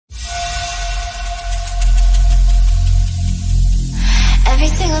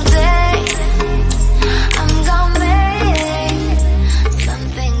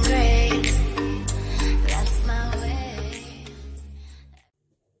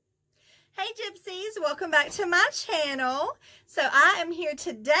Hey Gypsies, welcome back to my channel. So I am here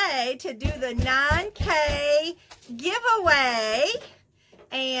today to do the 9K giveaway,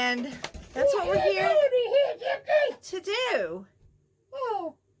 and that's what we're here to do.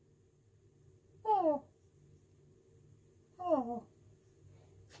 Oh.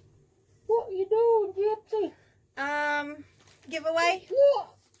 What you doing, Gypsy? Giveaway?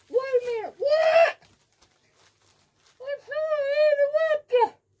 What? Wait a minute. What? I'm sorry I interrupted you.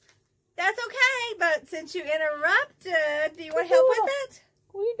 That's okay, but since you interrupted, do you want help with it?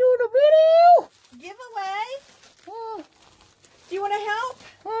 Are you doing a video? Giveaway? Do you want to help?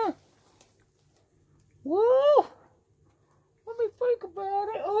 Well, let me think about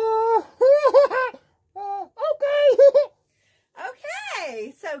it. Okay.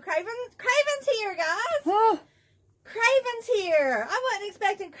 Okay, so Craven's here, guys. Huh? Craven's here. I wasn't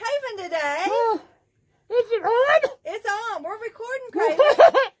expecting Craven today. Is it on? It's on. We're recording, Craven.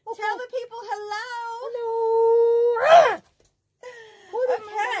 Tell the people hello. Hello. Okay. What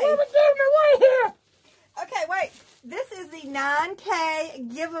are we giving away here? Okay, wait. This is the 9K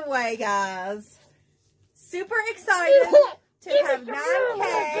giveaway, guys. Super excited to have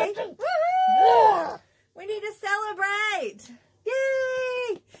 9K. Woohoo! We need to celebrate.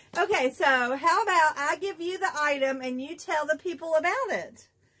 Yay! Okay, so how about I give you the item and you tell the people about it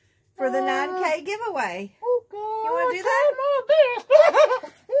for the 9K giveaway. Okay. You want to do that?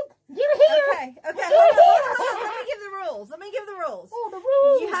 Get it here. Okay, hold on. Let me give the rules. Oh, the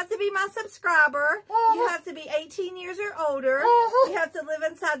rules. You have to be my subscriber. You have to be 18 years or older. You have to live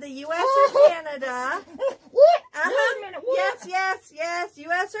inside the U.S. or Canada. What? Wait a minute. What? Yes.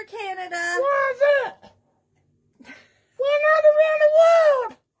 U.S. or Canada. Why is that? We're not around the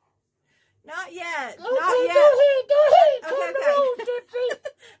world. Not yet. Okay, Not yet. Go ahead.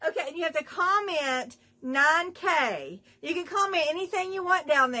 Okay, and you have to comment 9K. You can comment anything you want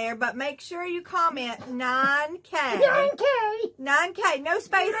down there, but make sure you comment 9K. 9K, no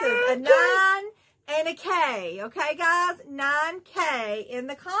spaces. 9K. A 9 and a K. Okay, guys? 9K in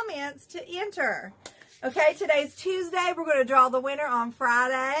the comments to enter. Okay, today's Tuesday. We're going to draw the winner on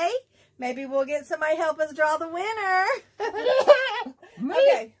Friday. Maybe we'll get somebody help us draw the winner. Me?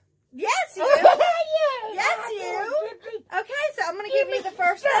 Okay. Yes, you. Yes, you. Okay, so I'm going to give you the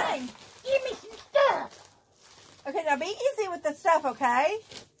first thing. Give me some stuff. Okay, now be easy with the stuff, okay?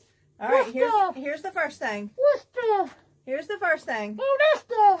 All right, here's the first thing. What stuff? Here's the first thing. Oh, that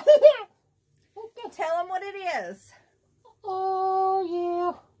stuff. Okay. Tell them what it is.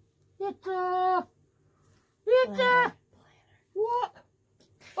 Oh, yeah. It's what?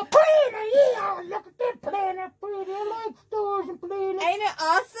 A planner, yeah. Look at that planner. Pretty. I like stores and planners. Ain't it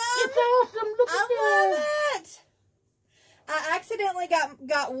awesome? It's awesome. Look at that. I love it. I accidentally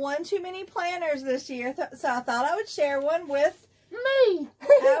got one too many planners this year, so I thought I would share one with me.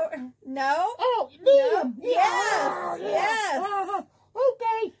 No. Oh, No. them. Yes.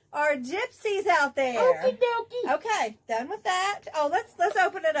 Okay. Our gypsies out there. Okie dokie. Okay, done with that. Oh, let's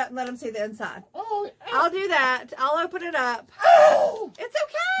open it up and let them see the inside. Oh, I'll do that. I'll open it up. Oh. It's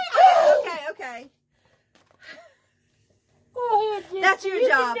okay. Okay. Go ahead, Gypsy. That's your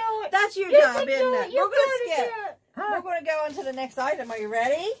job. That's your job, isn't it? We're going to skip. We're going to go on to the next item. Are you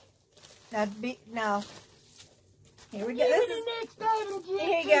ready? Now. Here we go. This is the next item, Gypsy.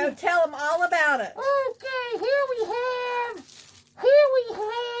 Here you go. Tell them all about it. Okay, here we have this.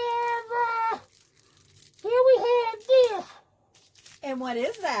 And what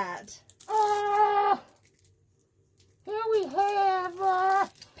is that? Here we have, tell them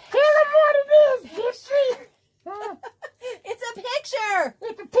what it is, Gypsy. It's a picture.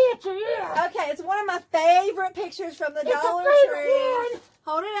 It's a picture, yeah. Okay, it's one of my favorite pictures from the Dollar Tree. One.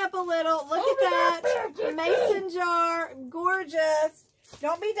 Hold it up a little. Look at that. Mason jar. Gorgeous.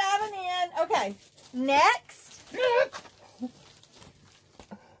 Don't be diving in. Okay. Next.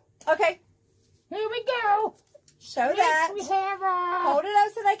 Okay. Here we go. Show Next that. we have, Hold it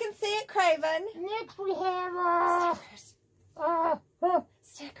up so they can see it, Craven. next we have,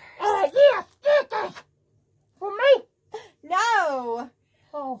 Stickers. yeah, stickers. For me? No.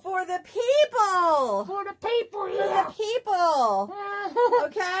 Oh. For the people. For the people, For yeah. the people.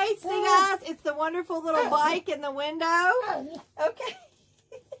 Okay, see guys, it's the wonderful little bike in the window. Okay.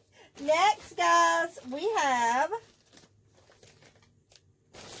 Next, guys, we have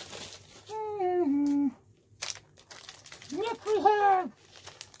Next we have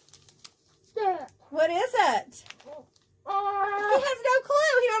that. what is it? He has no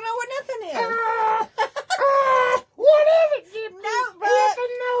clue. He don't know what nothing is. What is it, Gypsy? Notebook. It's a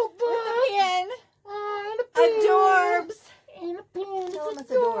notebook. With a pen. And a pen. Adorbs. And a pen. Tell 'em It's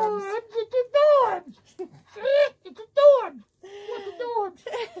it's adorbs. It's adorbs. See it? It's adorbs.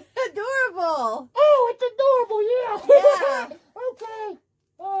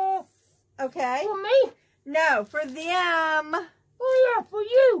 okay? For me? No, for them. Oh, yeah, for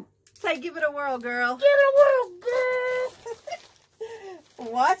you. Say, give it a whirl, girl. Give it a whirl,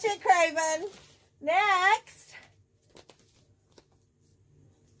 girl. Watch it, Craven. Next.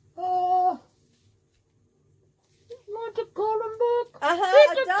 What's a coloring book?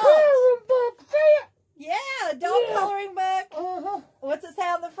 Uh-huh, It's adult. a coloring book. See it? Yeah, adult coloring book. Uh-huh. What's it say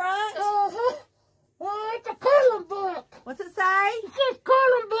on the front? Uh-huh. It's a coloring book. What's it say? It says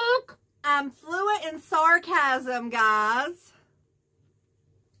coloring book. I'm fluent in sarcasm, guys.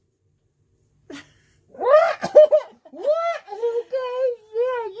 What? What? Okay,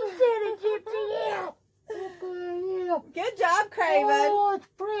 yeah, you said it, Gypsy, yeah. Okay, yeah. Good job, Craven. Oh, it's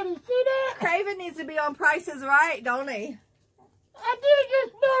pretty. See that? Craven needs to be on Price is Right, don't he? I did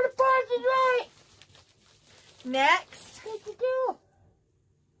just know the price is right. Next. What you do?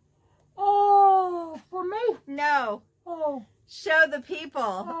 Oh, for me? No. Oh. Show the people.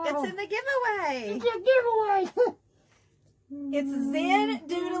 Oh. It's in the giveaway. It's a giveaway. It's Zen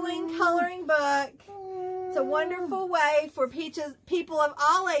Doodling Coloring Book. It's a wonderful way for people of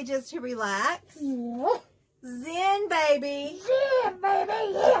all ages to relax. Yeah. Zen, baby. Zen, baby,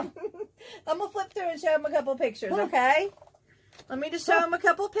 yeah. I'm going to flip through and show them a couple pictures, okay? Let me just show them a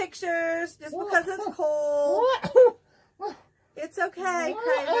couple pictures just because it's cool. What? It's okay,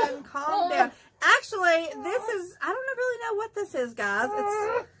 Craven. Calm down. Actually, this is, I don't really know what this is, guys.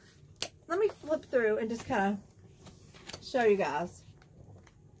 Let me flip through and just kind of show you guys.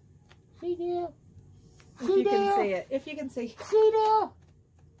 See there? If you can see it. If you can see. See there?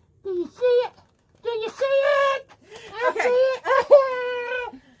 Do you see it? Do you see it? I Okay. see it.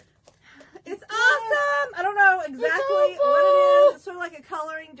 It's awesome. I don't know exactly what it is. It's sort of like a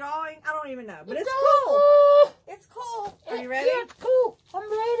coloring, drawing. I don't even know. But it's cool. It's cool. Are you ready? Yeah, it's cool. I'm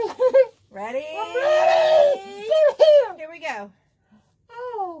ready. Ready? I'm ready. Get here. Here we go.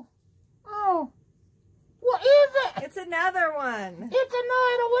 Oh. Oh. What is it? It's another one. It's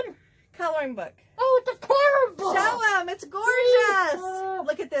another one. Coloring book. Oh, it's a coloring book. Show them. It's gorgeous.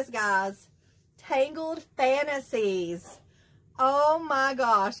 Look at this, guys. Tangled Fantasies. Oh my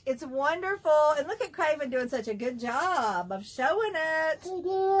gosh. It's wonderful. And look at Craven doing such a good job of showing it.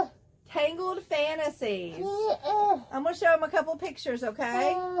 Yeah. Tangled Fantasies. Yeah. I'm going to show them a couple pictures,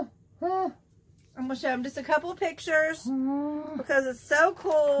 okay? I'm going to show them just a couple pictures because it's so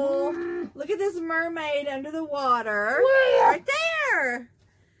cool. Look at this mermaid under the water. Where? Right there.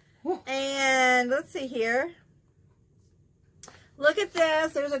 And let's see here. Look at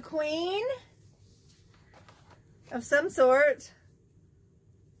this. There's a queen of some sort.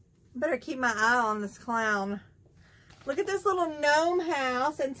 Better keep my eye on this clown. Look at this little gnome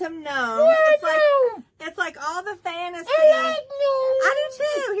house and some gnomes. It's like all the fantasy. I do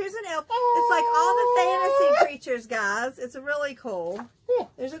too. Here's an elf. It's like all the fantasy creatures, guys. It's really cool.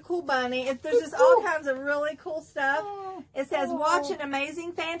 There's a cool bunny. There's just all kinds of really cool stuff. It says, watch an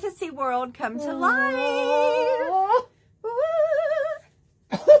amazing fantasy world come to life. Woo.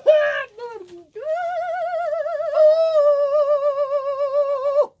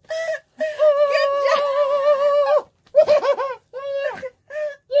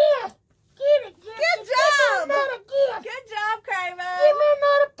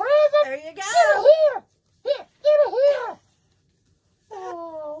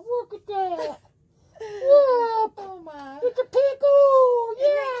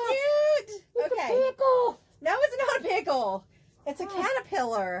 It's a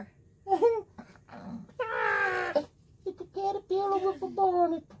caterpillar. It's a caterpillar with a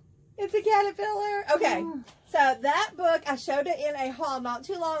bonnet. It's a caterpillar. Okay, so that book, I showed it in a haul not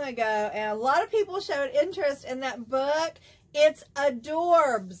too long ago, and a lot of people showed interest in that book. It's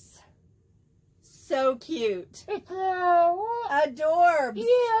adorbs. So cute. It's what? Adorbs.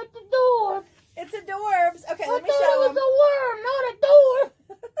 Yeah, it's adorbs. It's adorbs. Okay, let me I thought show it them. was a worm, not a door.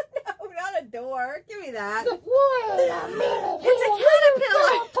 No, not a door. Give me that. Wait a minute. It's a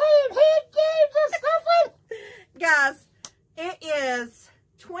caterpillar. Playing head games or something? Guys, it is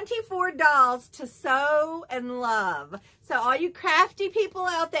 24 dolls to sew and love. So all you crafty people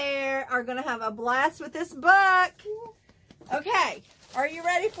out there are going to have a blast with this book. Okay, are you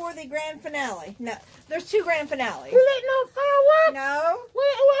ready for the grand finale? No, there's two grand finales. We didn't know fireworks? No.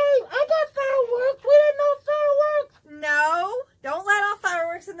 Wait, I got fireworks. We didn't know fireworks. No, don't let off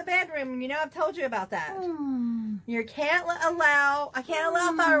fireworks in the bedroom. You know I've told you about that. You can't I can't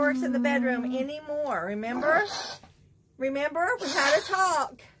allow fireworks in the bedroom anymore. Remember? Remember? We had a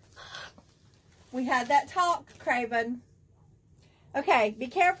talk. We had that talk, Craven. Okay, be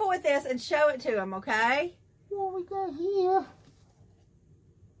careful with this and show it to him, okay? What we got here?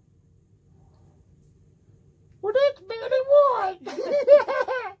 Well, that's Betty White.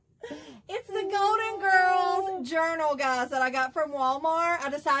 It's the guys, that I got from Walmart. I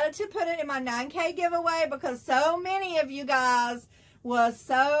decided to put it in my 9K giveaway because so many of you guys was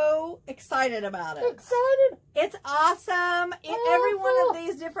so excited about it. Excited? It's awesome. Every one of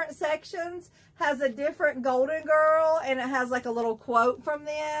these different sections has a different golden girl, and it has like a little quote from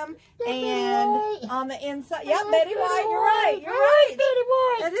them. And on the inside, yep, Betty White. You're right. You're right. Betty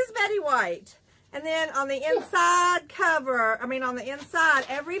White. That is Betty White. And then on the inside cover, on the inside,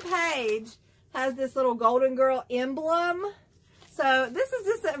 every page has this little golden girl emblem. So this is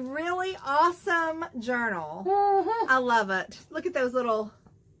just a really awesome journal. I love it. Look at those little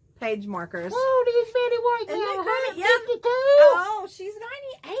page markers. Oh, this Betty White now. Yep. Oh, she's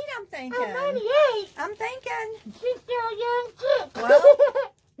 98, I'm thinking. I'm 98. I'm thinking. She's still a young chick. Well,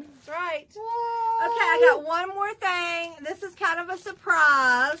 that's right. Okay, I got one more thing. This is kind of a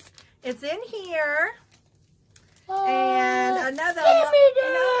surprise. It's in here. And I know that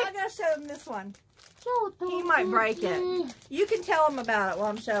I gotta show him this one. He might break it. You can tell him about it while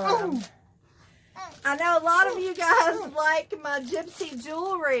I'm showing him. I know a lot of you guys like my gypsy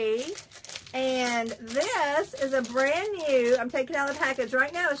jewelry, and this is a brand new, I'm taking out the package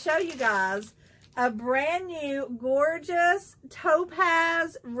right now to show you guys, a brand new gorgeous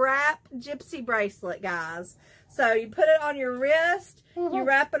topaz wrap gypsy bracelet, guys. So you put it on your wrist, you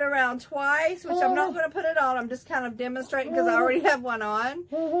wrap it around twice, which I'm not going to put it on, I'm just kind of demonstrating because I already have one on.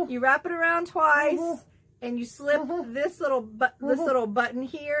 You wrap it around twice, and you slip this little button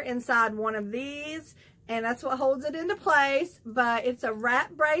here inside one of these, and that's what holds it into place. But it's a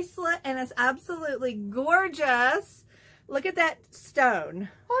wrap bracelet, and it's absolutely gorgeous. Look at that stone.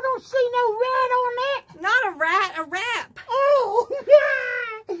 I don't see no rat on that. Not a rat, a wrap. Oh,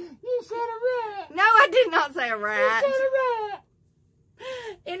 you said a rat. No, I did not say a rat. You said a rat.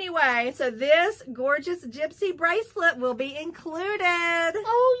 Anyway, so this gorgeous gypsy bracelet will be included.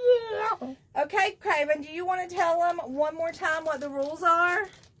 Oh, yeah. Okay, Craven, do you want to tell them one more time what the rules are?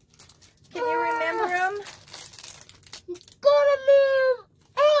 Can you remember them? You gotta live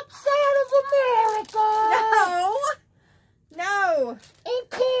outside of America. No. In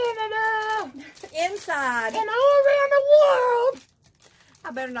Canada. Inside. And all around the world.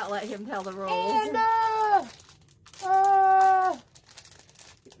 I better not let him tell the rules. And,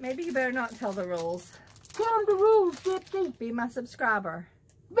 maybe you better not tell the rules. Tell them the rules, Gypsy. Be my subscriber.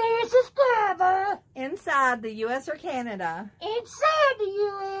 Be a subscriber. Inside the U.S. or Canada. Inside the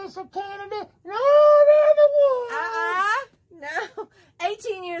U.S. or Canada. And all around the world. No.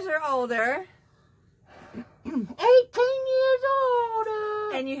 18 years or older. 18 years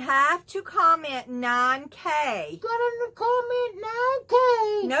older. And you have to comment 9K. Got them to comment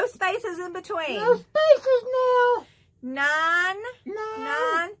 9K. No spaces in between. No spaces now. 9K.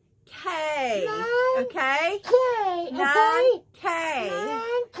 9K. Okay? 9K.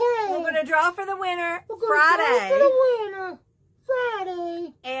 9K. We're going to draw for the winner Friday. Friday. For the winner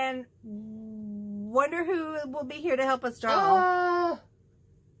Friday. And wonder who will be here to help us draw.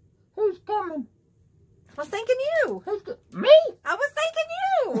 Who's coming? I was thinking you. Me? I was thinking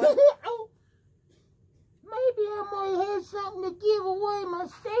you. Oh, maybe I might have something to give away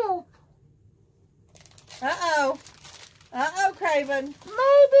myself. Uh-oh. Uh-oh, Craven.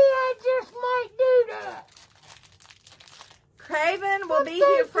 Maybe I just might do that. Craven will be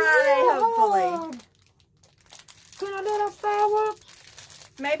here Friday, hopefully. Can I let off fireworks?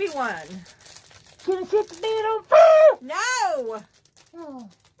 Maybe one. Can I set the bed on fire? No. Oh.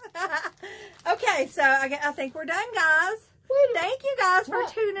 Okay, so I think we're done, guys. Thank you guys for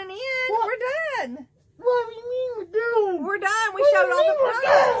tuning in. We're done. What do you mean we're done? We're done. We showed all the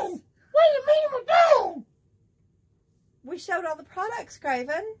products. What do you mean we're done? We showed all the products,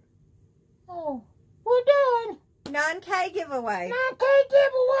 Craven. Oh, we're done. 9K giveaway. 9K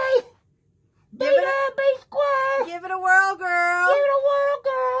giveaway. Be square. Give it a whirl, girl. Give it a whirl,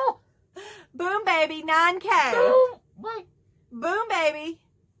 girl. Boom, baby. 9K. Boom. Wait. Boom, baby.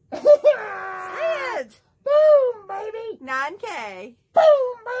 Say it. Boom, baby. 9K.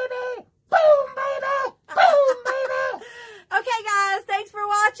 Boom, baby. Boom, baby. Boom, baby. Okay, guys. Thanks for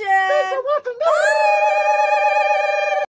watching. Thanks for watching.